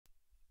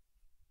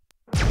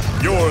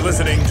You're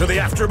listening to the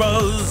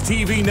AFTERBUZZ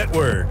TV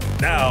Network,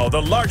 now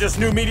the largest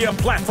new media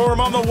platform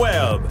on the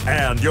web,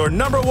 and your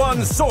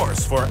 #1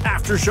 source for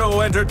after-show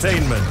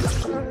entertainment.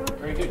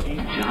 Very good, Keith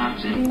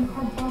Johnson.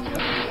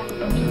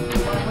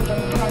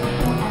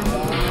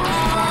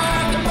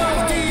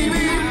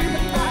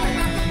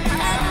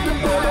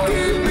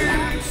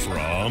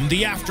 From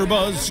the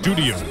AFTERBUZZ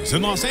Studios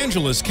in Los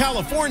Angeles,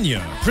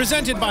 California,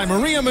 presented by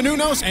Maria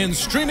Menounos and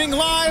streaming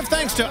live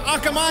thanks to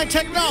Akamai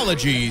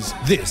Technologies,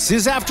 this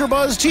is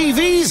AFTERBUZZ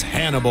TV's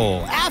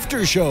Hannibal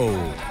After Show.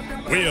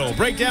 We'll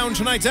break down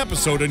tonight's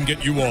episode and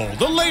get you all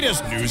the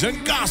latest news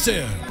and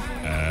gossip.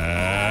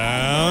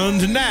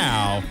 And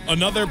now,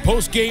 another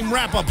post-game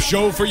wrap-up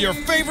show for your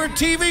favorite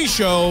TV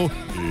show.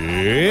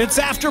 It's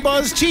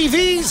AFTERBUZZ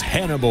TV's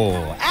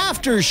Hannibal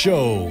After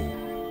Show.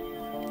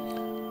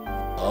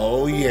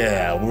 Oh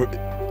yeah,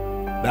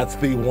 that's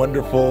the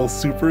wonderful,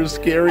 super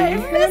scary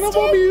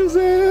Hannibal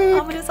music.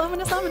 Ominous.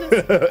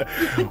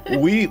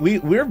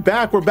 We're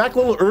back. We're back a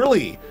little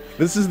early.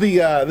 This is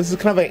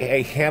kind of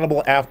a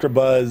Hannibal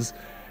AFTERBUZZ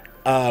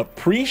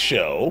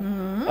pre-show,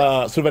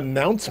 sort of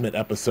announcement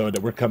episode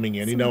that we're coming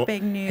in.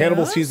 Big news.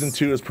 Hannibal season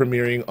 2 is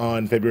premiering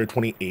on February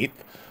 28th,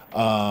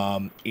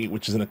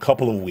 which is in a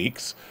couple of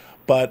weeks.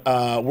 But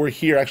we're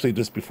here, actually,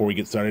 just before we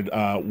get started,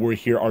 we're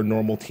here. Our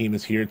normal team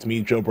is here. It's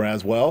me, Joe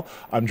Braswell.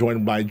 I'm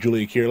joined by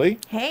Julia Cearley.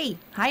 Hey.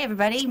 Hi,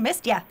 everybody.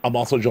 Missed ya. I'm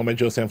also joined by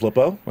Joe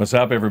Sanfellipo. What's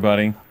up,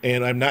 everybody?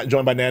 And I'm not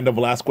joined by Nando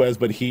Velasquez,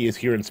 but he is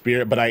here in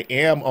spirit. But I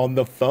am on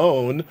the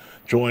phone,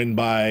 joined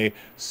by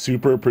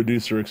super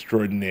producer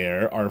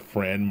extraordinaire, our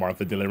friend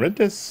Martha De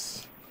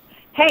Laurentiis.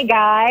 Hey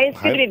guys,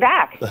 good to be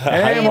back.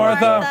 Hey,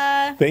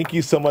 Martha. Thank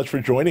you so much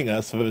for joining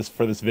us for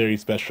this very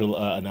special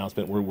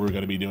announcement we're going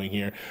to be doing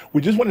here.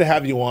 We just wanted to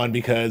have you on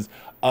because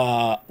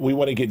we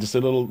want to get just a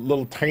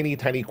little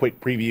tiny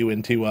quick preview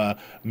into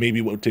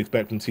maybe what to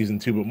expect from season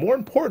 2. But more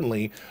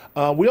importantly,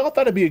 we all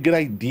thought it'd be a good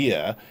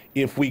idea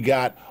if we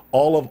got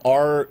all of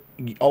our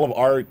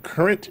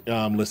current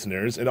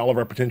listeners and all of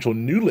our potential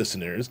new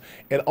listeners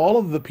and all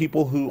of the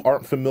people who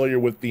aren't familiar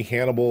with the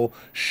Hannibal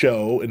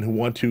show and who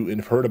want to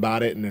and have heard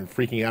about it and are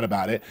freaking out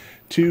about it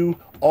to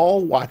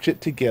all watch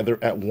it together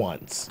at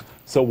once.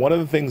 So one of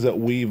the things that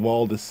we've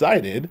all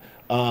decided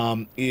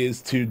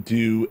is to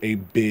do a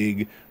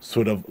big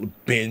sort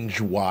of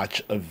binge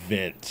watch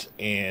event,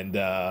 and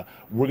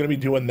we're going to be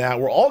doing that.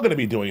 We're all going to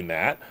be doing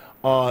that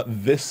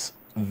this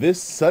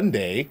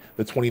Sunday,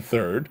 the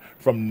 23rd,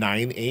 from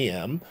 9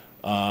 a.m.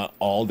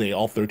 All day,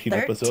 all 13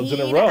 episodes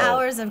in a row. 13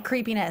 hours of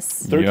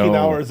creepiness. 13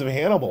 hours of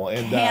Hannibal,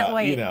 and Can't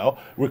wait.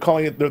 we're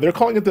calling it. They're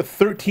calling it the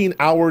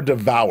 13-hour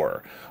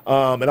Devour.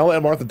 And I'll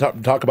let Martha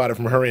talk about it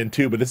from her end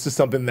too. But this is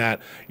something that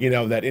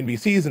that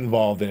NBC is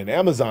involved in, and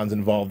Amazon's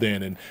involved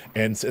in, and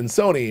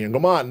Sony and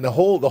Gaumont and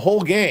the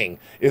whole gang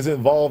is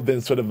involved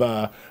in sort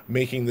of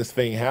making this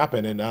thing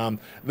happen. And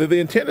the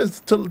intent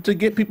is to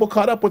get people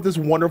caught up with this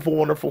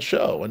wonderful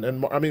show.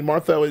 And I mean,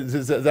 Martha,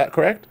 is that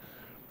correct?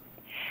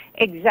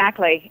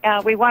 Exactly.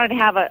 We wanted to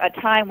have a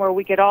time where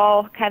we could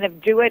all kind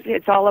of do it.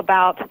 It's all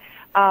about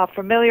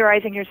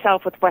familiarizing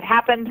yourself with what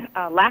happened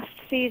last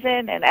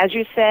season, and as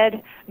you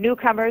said,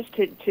 newcomers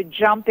to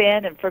jump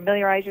in and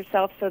familiarize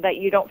yourself so that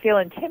you don't feel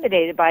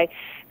intimidated by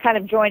kind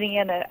of joining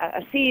in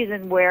a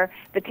season where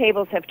the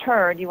tables have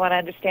turned. You want to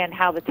understand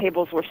how the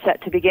tables were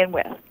set to begin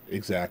with.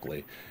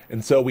 Exactly.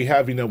 And so we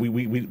have,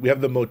 we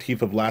have the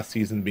motif of last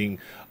season being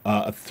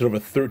a sort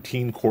of a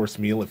 13-course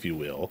meal, if you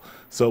will.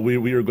 So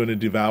we are going to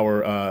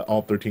devour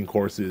all 13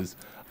 courses.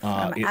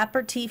 From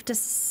aperitif to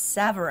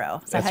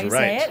Savaro. Is that how you right.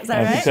 say it? Is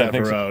that right?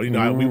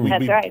 Savaro.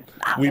 That's right.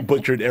 We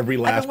butchered every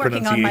last I've been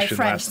working pronunciation. on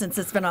my French since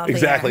it's been on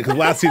Exactly, because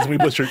last season we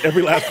butchered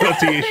every last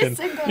pronunciation.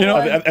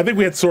 I think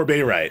we had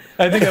sorbet right.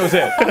 I think that was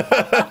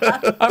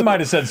it. I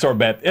might have said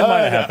sorbet. It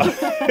might have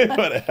happened. It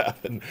might have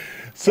happened.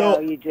 So no,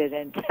 you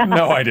didn't.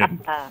 No, I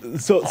didn't.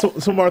 So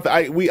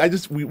Martha,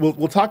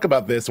 we'll talk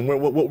about this, and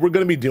what we're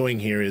going to be doing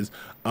here is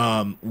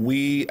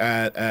we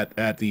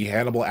at the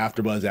Hannibal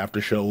AFTERBUZZ After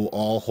Show will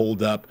all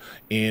hold up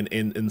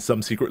in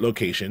some secret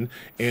location,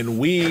 and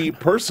we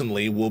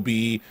personally will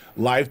be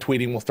live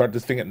tweeting. We'll start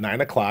this thing at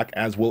 9 o'clock,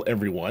 as will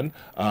everyone,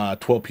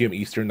 12 p.m.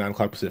 Eastern, 9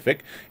 o'clock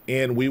Pacific,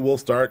 and we'll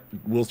start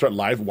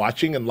live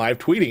watching and live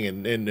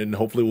tweeting, and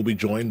hopefully we'll be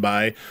joined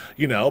by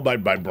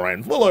by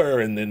Brian Fuller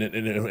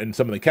and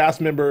some of the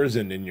cast members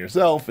and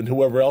yourself and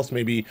whoever else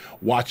may be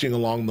watching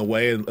along the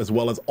way, as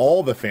well as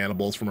all the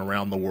Fannibals from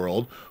around the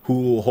world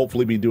who will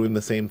hopefully be doing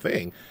the same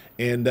thing.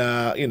 And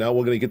we're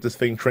going to get this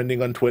thing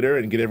trending on Twitter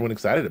and get everyone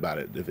excited about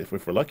it if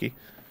we're lucky.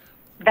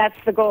 That's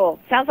the goal.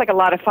 Sounds like a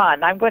lot of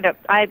fun. I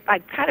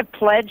kind of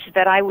pledged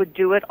that I would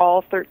do it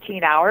all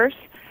 13 hours.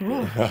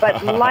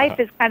 But life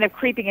is kind of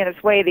creeping in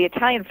its way. The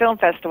Italian Film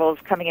Festival is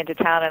coming into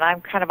town, and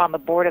I'm kind of on the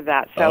board of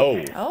that. So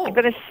I'm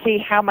going to see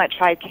how much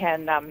I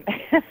can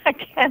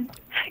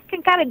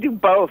can kind of do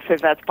both,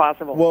 if that's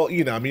possible. Well,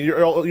 I mean,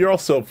 you're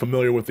also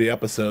familiar with the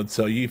episode,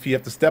 so if you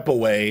have to step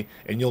away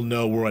and you'll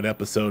know we're on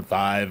episode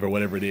 5 or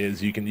whatever it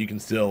is, you can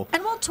still.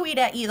 And we'll tweet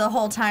at you the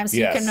whole time so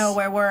you can know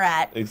where we're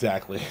at.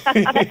 Exactly.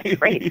 That's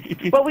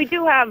great. Well, we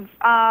do have.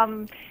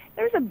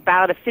 there's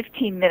about a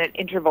 15-minute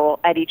interval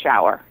at each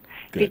hour.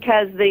 Good.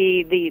 Because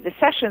the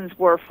sessions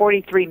were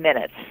 43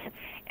 minutes.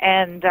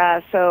 And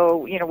so,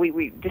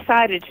 we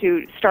decided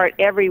to start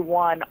every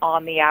one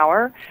on the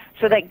hour.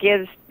 So that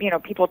gives,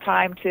 people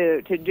time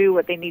to do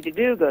what they need to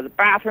do, go to the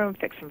bathroom,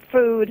 fix some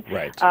food,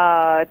 right.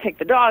 Take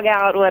the dog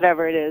out,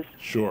 whatever it is.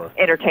 Sure.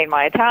 Entertain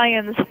my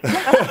Italians.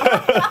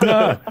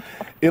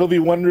 It'll be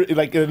one,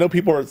 like, I know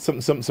people are,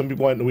 some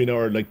people we know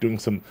are like doing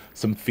some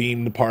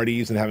themed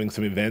parties and having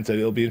some events. And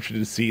it'll be interesting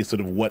to see sort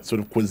of what sort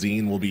of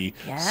cuisine will be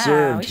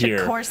served we here.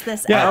 should course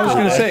this Yeah, out. I was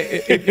going to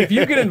say, if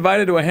you get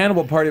invited to a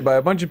Hannibal party by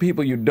a bunch of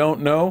people you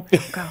don't know,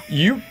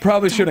 you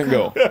probably shouldn't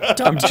go.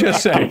 I'm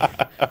just saying.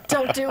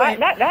 Don't do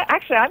it.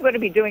 Actually, I'm going to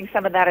be doing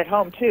some of that at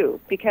home, too,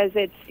 because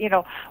it's,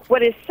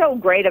 what is so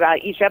great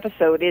about each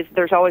episode is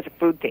there's always a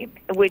food theme,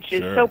 which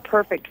is so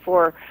perfect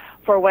for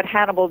what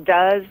Hannibal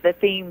does, the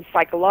theme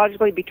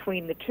psychologically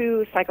between the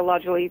two,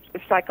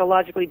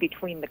 psychologically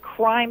between the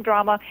crime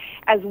drama,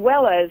 as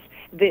well as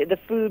the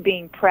food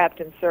being prepped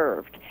and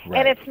served.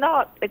 Right. And it's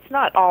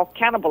not all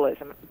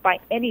cannibalism by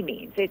any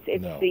means. It's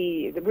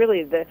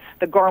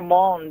the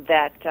gourmand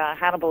that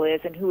Hannibal is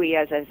and who he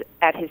is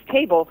at his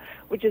table,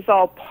 which is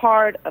all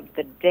part of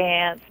the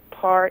dance,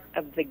 part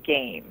of the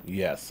game.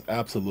 Yes,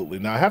 absolutely.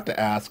 Now I have to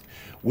ask,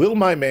 will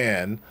my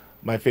man,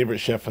 my favorite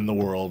chef in the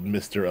world,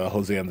 Mr.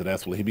 Jose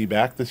Andres, will he be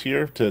back this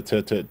year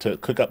to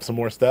cook up some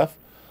more stuff?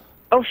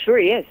 Oh, sure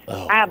he is.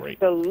 Oh,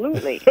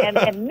 absolutely.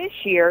 and this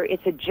year,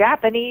 it's a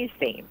Japanese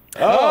theme.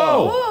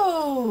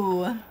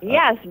 Oh!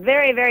 Yes,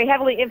 very, very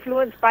heavily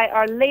influenced by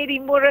Our Lady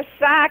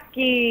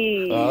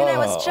Murasaki. And I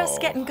was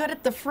just getting good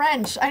at the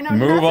French. I know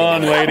Move nothing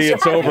on, about lady.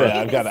 It's over.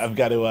 Japanese. Yeah, I've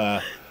got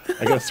to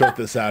I got to sort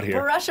this out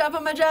here. Brush up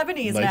on my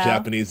Japanese My now.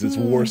 Japanese is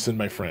worse than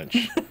my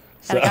French.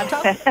 So,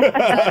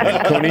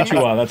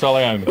 Konnichiwa. That's all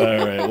I am. all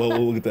right, well,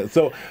 we'll get that.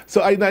 So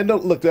I know.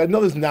 Look, I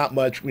know there's not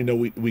much. We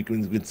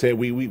can say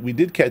we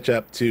did catch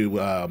up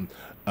to.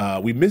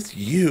 We missed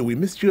you. We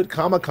missed you at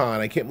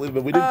Comic-Con. I can't believe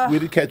it. We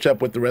did catch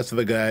up with the rest of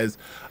the guys.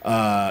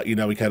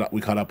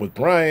 We caught up with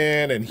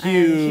Brian and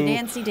Hugh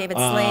Nancy, David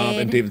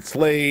Slade. and David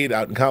Slade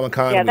out in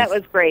Comic-Con. Yeah, that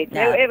was great.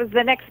 Yeah. It was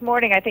the next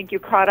morning, I think you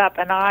caught up,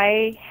 and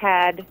I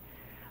had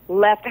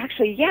left.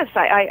 Actually, yes,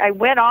 I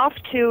went off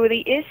to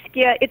the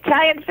Ischia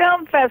Italian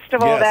Film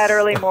Festival that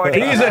early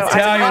morning. These So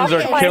Italians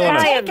are killing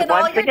us. Taking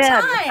all your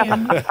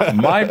time.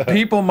 My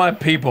people, my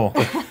people.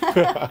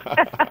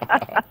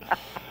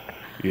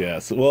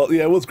 Yes. Well,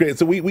 yeah, it was great.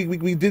 So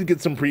we did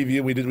get some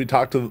preview. We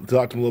talked to him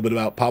a little bit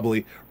about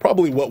probably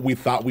what we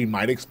thought we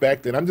might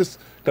expect. And I'm just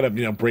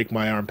gonna break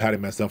my arm patting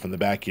myself in the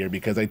back here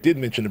because I did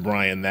mention to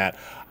Brian that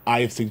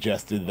I have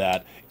suggested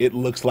that it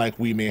looks like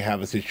we may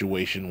have a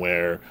situation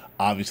where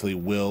obviously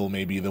Will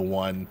may be the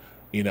one,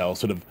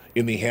 sort of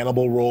in the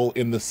Hannibal role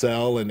in the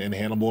cell, and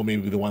Hannibal may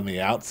be the one on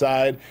the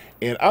outside.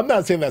 And I'm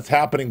not saying that's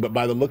happening, but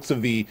by the looks of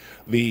all the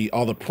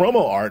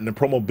promo art and the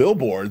promo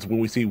billboards, where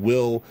we see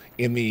Will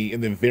in the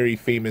very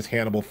famous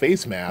Hannibal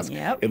face mask,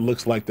 it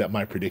looks like that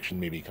my prediction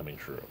may be coming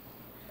true.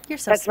 You're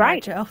so That's smart,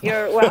 right. Joe.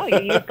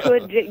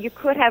 You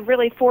could have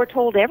really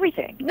foretold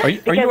everything. Are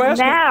you because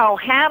asking? now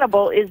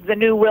Hannibal is the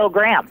new Will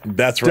Graham.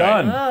 That's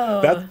right. Done.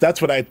 Oh.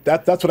 That's what I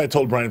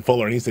told Brian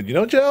Fuller, and he said,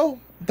 Joe,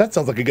 that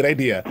sounds like a good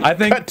idea. I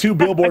think cut 2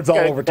 billboards all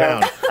over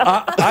town.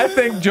 I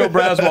think Joe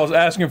Braswell is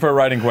asking for a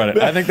writing credit.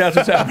 I think that's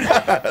what's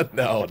happening.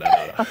 No.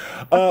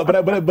 Look,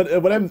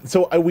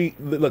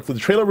 the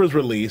trailer was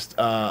released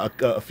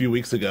a few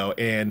weeks ago,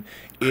 and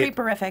it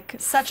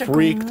Creeperific. Such a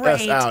freaked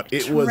great us out.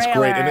 It was great,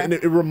 trailer. and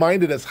it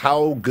reminded us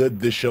how good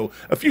this show.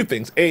 A few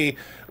things.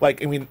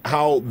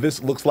 How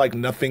this looks like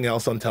nothing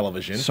else on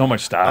television. So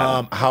much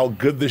style. How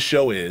good the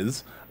show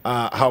is.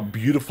 How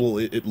beautiful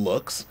it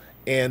looks.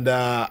 And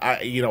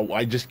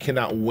I just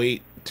cannot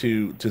wait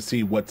to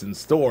see what's in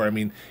store. I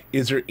mean,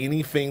 is there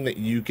anything that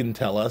you can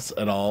tell us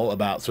at all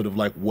about sort of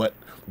like what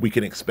we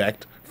can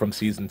expect from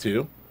season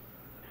 2?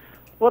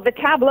 Well, the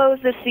tableaus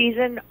this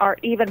season are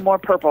even more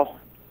purple.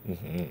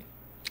 Mm-hmm.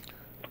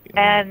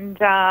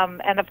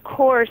 And of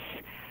course,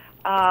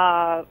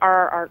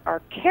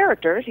 our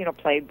characters,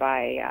 played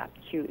by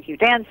Hugh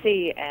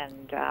Dancy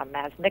and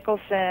Mads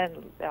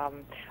Mikkelsen,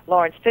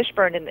 Lawrence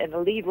Fishburne in the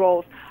lead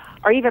roles,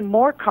 are even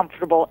more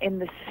comfortable in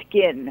the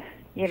skin,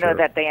 Sure.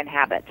 that they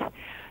inhabit.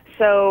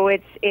 So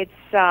it's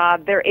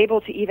they're able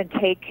to even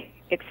take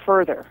it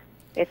further,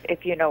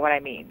 if you know what I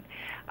mean.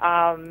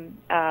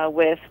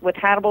 With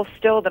Hannibal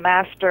still the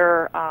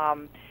master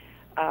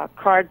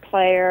card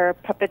player,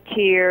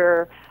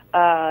 puppeteer,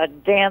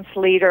 dance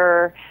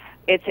leader.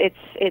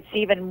 It's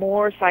even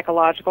more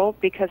psychological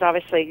because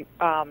obviously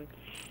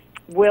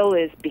Will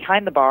is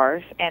behind the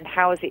bars, and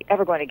how is he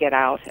ever going to get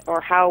out,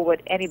 or how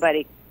would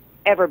anybody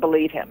ever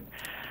believe him?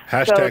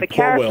 Hashtag so the poor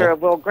character Will.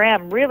 of Will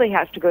Graham really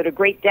has to go to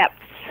great depths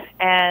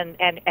and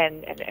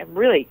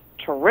really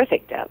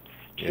terrific depths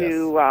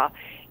to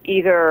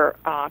either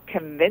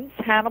convince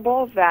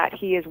Hannibal that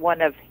he is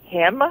one of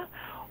him,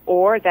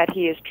 or that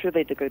he is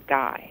truly the good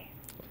guy.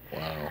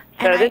 Wow.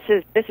 So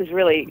this is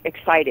really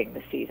exciting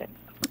this season.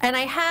 And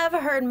I have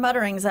heard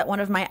mutterings that one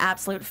of my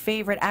absolute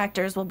favorite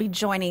actors will be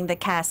joining the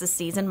cast this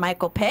season,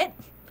 Michael Pitt.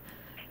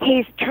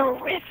 He's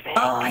terrific.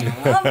 Oh, I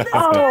love this dude.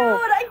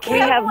 I can't we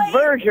have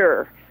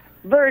wait.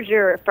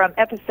 Verger from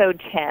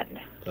episode 10.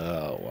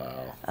 Oh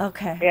wow.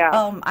 Okay.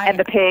 Yeah. And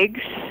the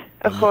pigs,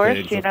 of course.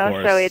 Pigs, you know, of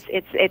course. so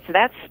it's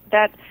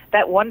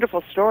that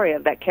wonderful story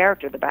of that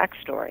character, the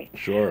backstory.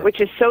 Sure.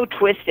 Which is so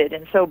twisted,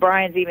 and so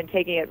Brian's even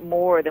taking it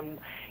more than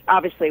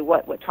obviously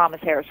what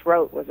Thomas Harris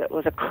wrote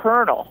was a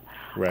kernel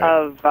Right.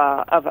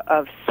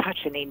 of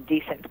such an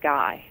indecent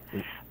guy.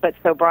 But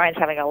so Brian's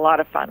having a lot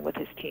of fun with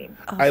his team.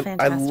 Oh, I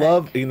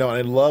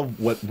fantastic. love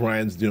what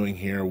Brian's doing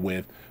here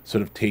with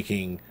sort of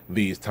taking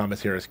these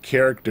Thomas Harris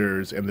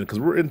characters, and then because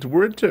we're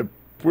into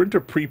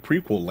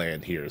pre-prequel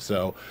land here,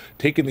 so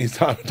taking these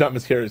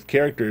Thomas Harris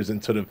characters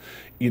and sort of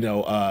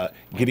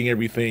getting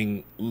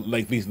everything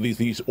like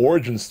these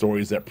origin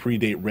stories that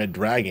predate Red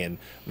Dragon,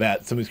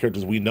 that some of these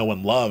characters we know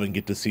and love, and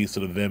get to see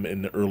sort of them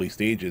in the early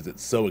stages.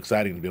 It's so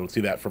exciting to be able to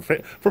see that for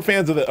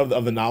fans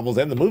of the novels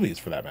and the movies,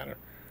 for that matter.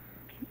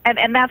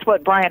 And that's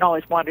what Brian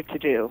always wanted to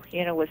do,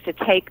 was to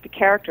take the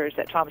characters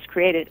that Thomas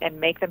created and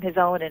make them his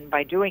own. And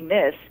by doing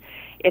this,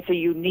 it's a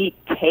unique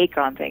take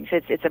on things.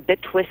 It's a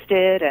bit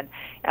twisted, and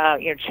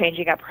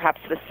changing up perhaps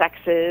the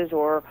sexes,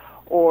 or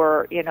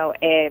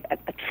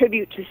a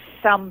tribute to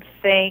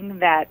something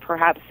that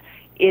perhaps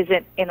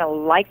isn't in a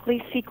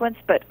likely sequence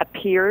but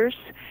appears.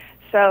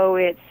 So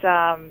it's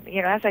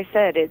as I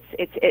said,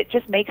 it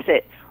just makes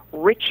it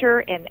richer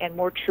and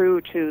more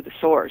true to the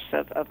source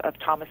of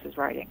Thomas's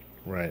writing.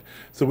 Right.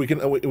 So we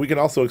can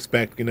also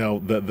expect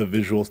the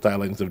visual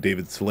stylings of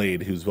David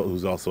Slade,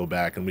 who's also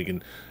back, and we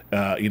can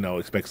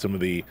expect some of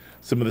the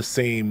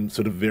same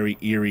sort of very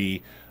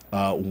eerie,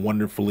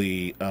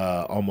 wonderfully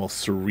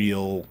almost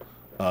surreal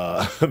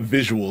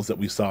visuals that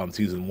we saw in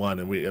season 1,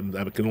 and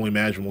I can only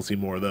imagine we'll see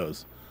more of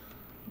those.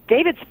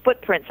 David's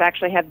footprints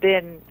actually have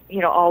been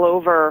all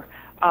over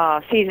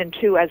season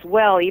 2 as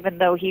well, even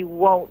though he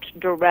won't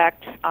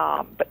direct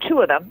but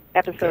 2 of them,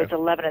 episodes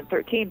 11 and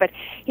 13. But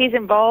he's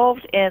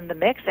involved in the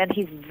mix, and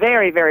he's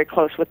very, very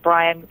close with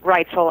Brian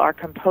Reitzel, our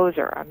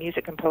composer, our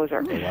music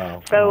composer. Oh,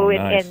 wow. So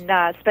nice. in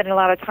spending a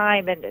lot of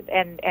time and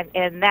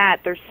that,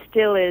 there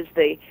still is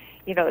the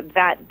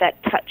that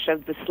touch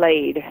of the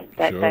Slade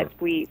that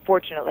we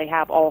fortunately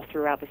have all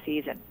throughout the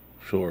season.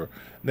 Sure.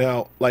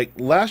 Now, like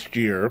last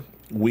year,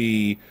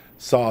 we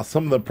saw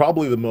some of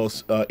probably the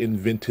most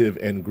inventive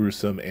and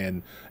gruesome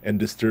and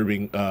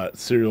disturbing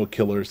serial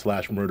killers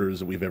 / murderers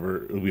that we've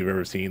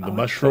ever seen. The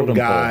mushroom totem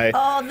guy.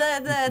 Oh,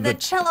 the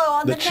cello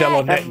on the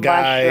cello neck. neck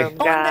guy. Mushroom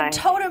guy. The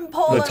totem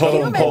pole. The of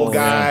totem pole humans.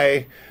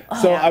 guy.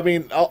 Oh, So yeah. I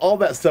mean, all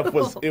that stuff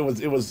was it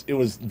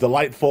was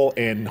delightful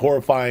and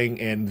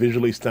horrifying and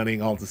visually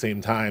stunning all at the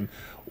same time.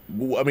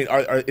 I mean,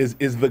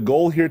 is the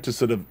goal here to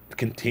sort of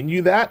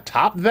continue that,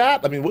 top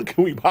that? I mean, what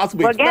can we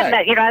possibly expect?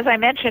 Again, as I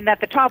mentioned at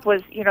the top,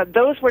 was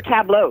those were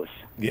tableaus.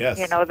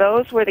 Yes.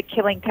 Those were the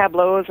killing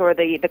tableaus or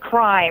the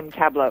crime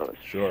tableaus.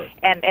 Sure.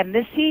 And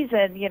this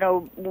season,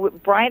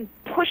 Brian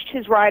pushed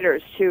his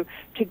writers to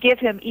give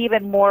him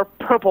even more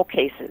purple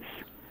cases.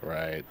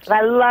 Right. And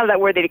I love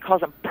that word that he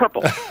calls them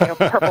purple.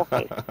 Purple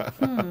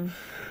cases.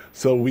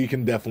 So we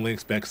can definitely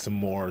expect some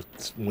more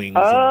swings.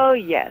 Oh,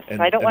 yes.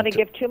 and- I don't and want to t-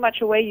 give too much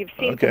away. You've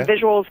seen Okay. some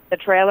visuals in the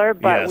trailer,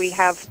 but we Yes.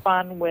 have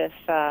fun with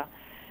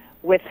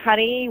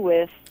Honey,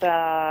 with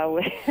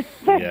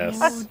Yes.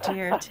 Oh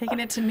dear,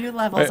 taking it to new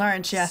levels,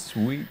 aren't you?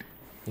 Sweet.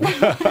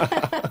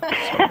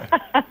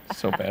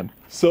 So bad.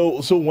 So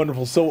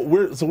wonderful. So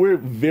we're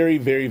very,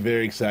 very,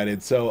 very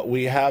excited. So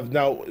we have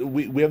now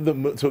we have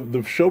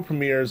the show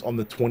premieres on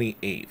the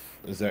 28th.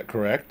 Is that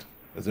correct?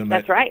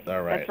 That's right.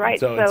 All right. That's right.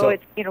 So So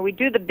it's we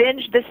do the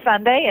binge this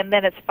Sunday, and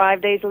then it's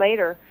 5 days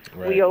later.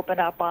 Right. We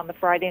open up on the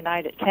Friday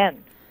night at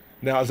 10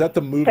 now is that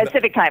the move?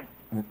 Pacific time.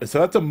 So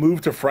that's a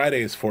move to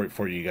Fridays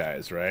for you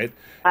guys, right?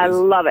 I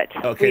love it.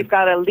 Okay. We've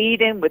got a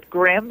lead-in with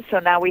Grimm, so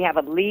now we have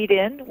a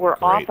lead-in. We're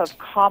Great. off of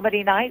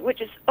comedy night, which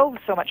is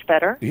so much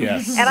better.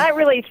 Yes. And I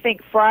really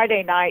think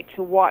Friday night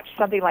to watch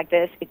something like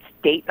this, it's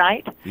date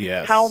night.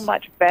 Yes. How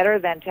much better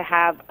than to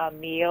have a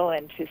meal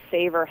and to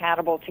savor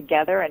Hannibal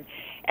together and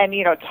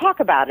talk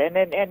about it.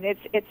 And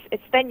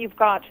it's then you've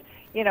got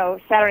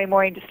Saturday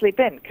morning to sleep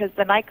in, because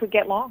the night could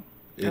get long.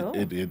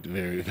 It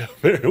very,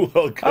 very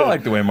well could. I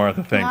like the way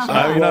Martha thinks.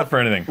 I mean, not for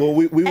anything. Well,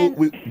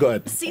 we go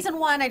ahead. Season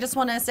 1, I just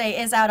want to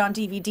say, is out on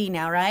DVD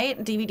now, right?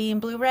 DVD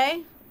and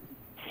Blu-ray?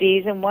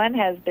 Season 1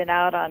 has been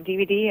out on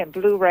DVD and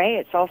Blu-ray.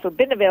 It's also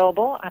been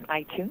available on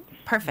iTunes.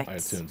 Perfect.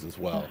 iTunes as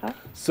well.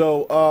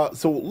 So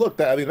look,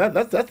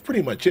 that's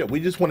pretty much it. We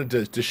just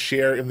wanted to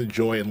share in the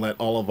joy and let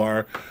all of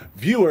our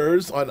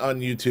viewers on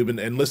YouTube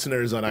and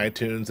listeners on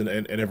iTunes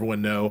and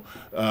everyone know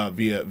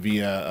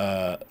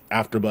via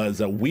AfterBuzz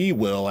that we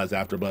will, as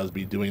AfterBuzz,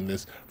 be doing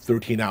this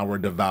 13-hour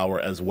devour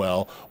as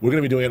well. We're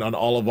going to be doing it on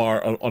all of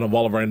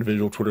our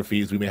individual Twitter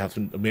feeds. We have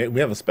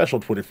a special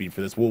Twitter feed for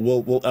this.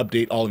 We'll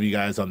update all of you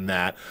guys on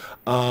that.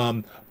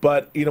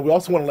 But we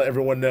also want to let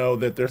everyone know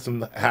that there's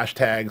some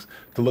hashtags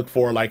to look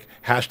for like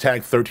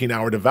hashtag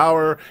 13-hour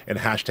devour and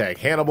hashtag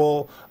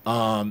Hannibal.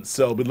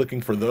 So we're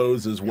looking for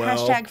those as well.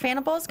 Hashtag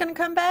Fannibal is going to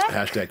come back.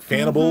 Hashtag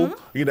Fannibal.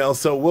 You know,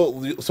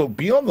 so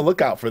be on the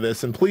lookout for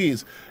this, and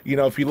please, you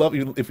know, if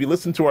you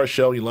listen to our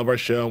show, you love our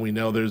show, and we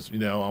know there's, you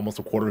know, almost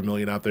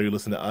 250,000 out there who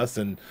listen to us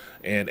and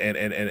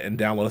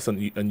download us on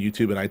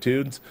YouTube and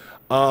iTunes.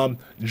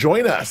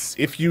 Join us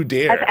if you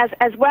dare.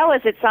 As well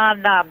as it's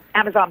on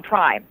Amazon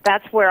Prime.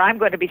 That's where I'm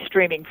going to be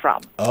streaming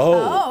from.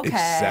 Oh, okay.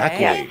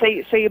 Exactly.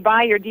 Yeah, so you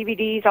buy your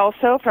DVDs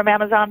also from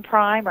Amazon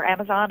Prime or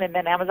Amazon, and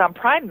then Amazon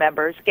Prime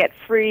members get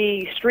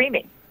free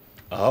streaming.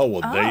 Oh,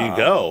 well, there you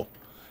go.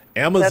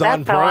 Amazon so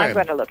that's Prime. how I'm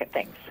going to look at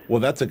things. Well,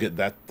 that's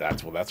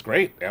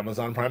great.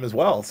 Amazon Prime as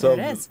well. So It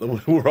is.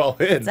 We're all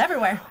in. It's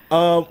everywhere.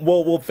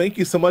 Well, thank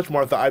you so much,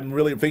 Martha.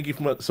 Thank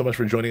you so much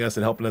for joining us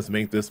and helping us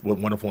make this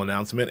wonderful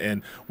announcement.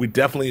 And we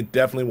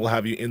definitely will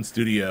have you in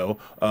studio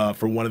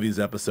for one of these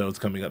episodes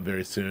coming up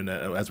very soon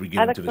as we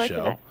get into the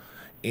show.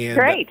 And,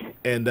 Great.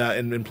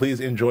 And please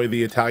enjoy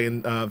the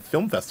Italian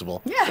film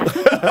festival.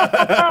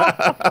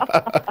 Yeah.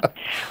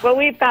 Well,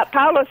 we've got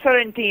Paolo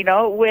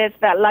Sorrentino with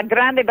La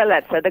Grande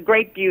Bellezza, The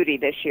Great Beauty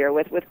this year,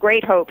 with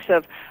great hopes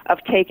of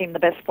taking the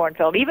best foreign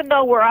film. Even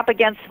though we're up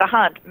against The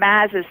Hunt,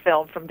 Maz's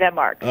film from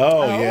Denmark.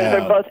 Oh, yeah.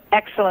 They're both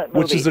excellent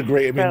movies. Which is a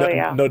great, I mean,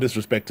 So, no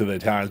disrespect to the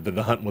Italians, but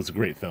The Hunt was a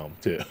great film,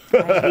 too.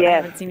 I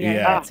haven't seen it.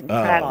 Yeah. It's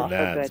incredible.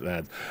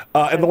 Nads.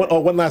 And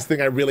one last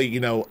thing, I really, you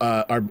know,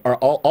 I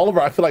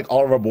feel like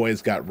all of our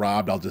boys got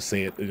robbed. I'll just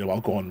say it. You know, I'll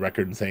go on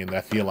record and saying that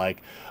I feel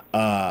like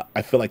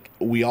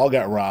we all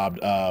got robbed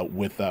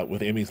with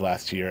Emmys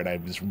last year, and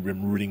I've just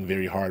been rooting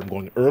very hard. I'm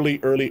going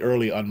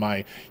early on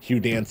my Hugh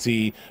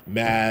Dancy,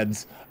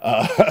 Mads,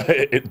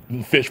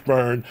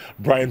 Fishburne,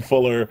 Brian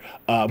Fuller.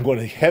 I'm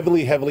going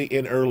heavily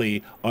in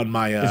early on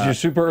my. It's your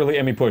super early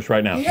Emmy push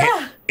right now.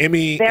 Yeah.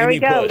 Emmy. there we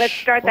go. Push. Let's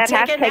start that We'll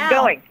take it hashtag now.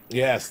 going.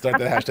 Yeah, start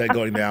that hashtag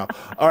going now.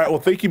 All right,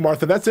 well, thank you,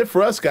 Martha. That's it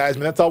for us, guys. I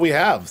mean, that's all we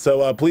have.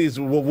 So please,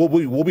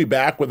 we'll be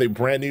back with a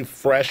brand new,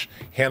 fresh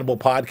Hannibal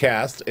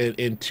podcast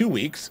in 2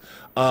 weeks,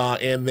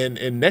 and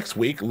then next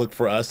week, look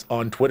for us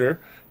on Twitter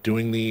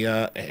doing the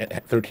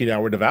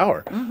 13-hour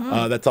devour.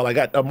 That's all I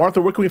got.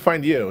 Martha, where can we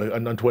find you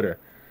on Twitter?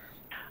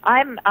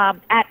 I'm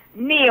at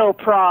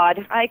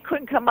Neoprod. I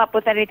couldn't come up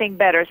with anything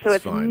better, so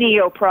it's fine.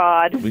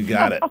 Neoprod. We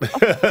got it.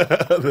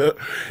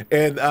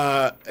 and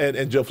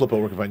Joe Flippo,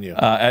 where can we find you?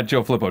 At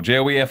Joe Flippo,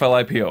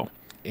 JoeFlipo.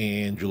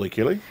 And Julia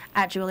Cearley.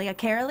 At Julia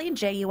Cearley,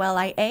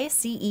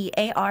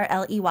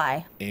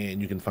 JuliaCearley.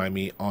 And you can find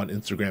me on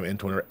Instagram and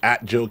Twitter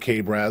at Joe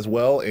K.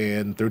 Braswell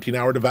and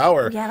 13-hour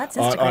devour. Yeah, let's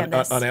Instagram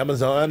this. On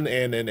Amazon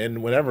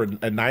and whatever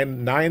at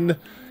 9 a.m.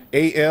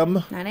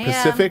 9 a.m.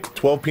 Pacific,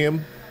 12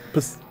 p.m.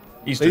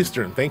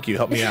 Eastern. Thank you.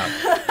 Help me out.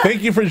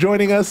 Thank you for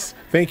joining us.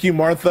 Thank you,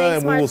 Martha.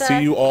 Thanks, and we will Martha.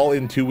 see you all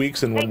in 2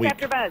 weeks and 1 week.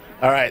 Thanks, AfterBuzz.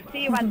 All right.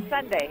 See you on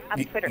Sunday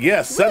on Twitter.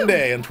 Yes,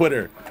 Sunday on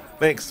Twitter.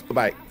 Thanks.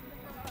 Bye-bye.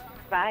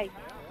 Bye.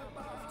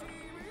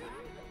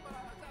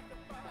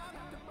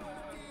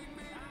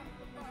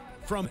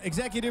 From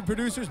executive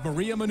producers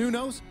Maria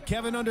Menounos,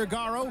 Kevin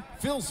Undergaro,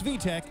 Phil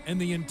Svitek,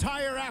 and the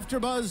entire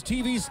AfterBuzz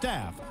TV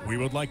staff, we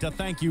would like to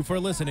thank you for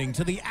listening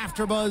to the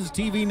AfterBuzz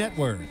TV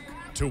network.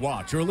 To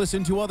watch or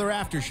listen to other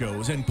after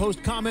shows and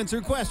post comments or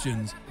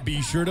questions,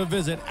 be sure to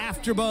visit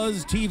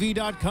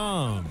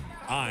AfterBuzzTV.com.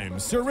 I'm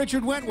Sir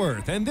Richard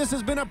Wentworth, and this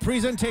has been a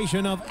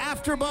presentation of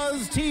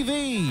AfterBuzz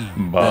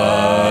TV.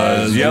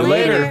 Buzz ya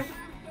later.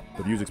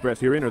 The views expressed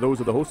herein are those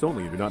of the hosts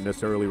only and do not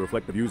necessarily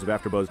reflect the views of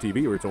AfterBuzz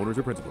TV or its owners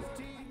or principals.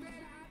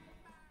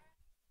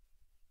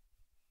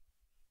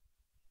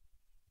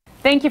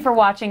 Thank you for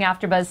watching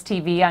AfterBuzz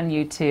TV on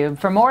YouTube.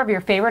 For more of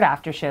your favorite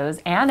after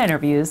shows and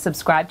interviews,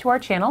 subscribe to our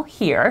channel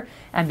here,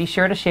 and be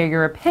sure to share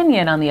your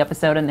opinion on the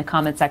episode in the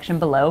comment section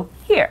below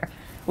here.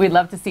 We'd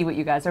love to see what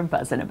you guys are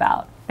buzzing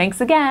about. Thanks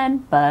again.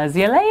 Buzz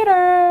you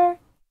later.